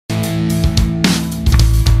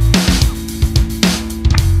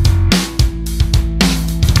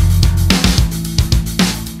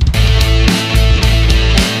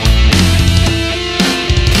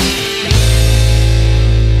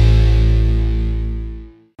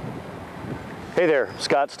Hey there,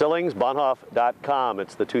 Scott Stillings, Bahnhof.com.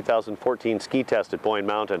 It's the 2014 ski test at Boyne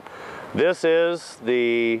Mountain. This is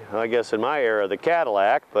the, I guess in my era, the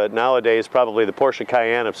Cadillac, but nowadays probably the Porsche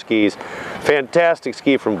Cayenne of skis. Fantastic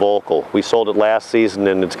ski from Volkl. We sold it last season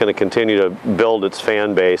and it's going to continue to build its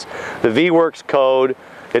fan base. The Vwerks Code,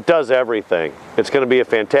 it does everything. It's going to be a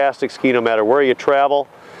fantastic ski no matter where you travel.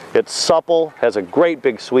 It's supple, has a great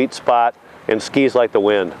big sweet spot, and skis like the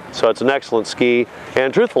wind. So it's an excellent ski,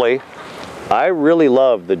 and truthfully, I really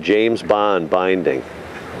love the James Bond binding.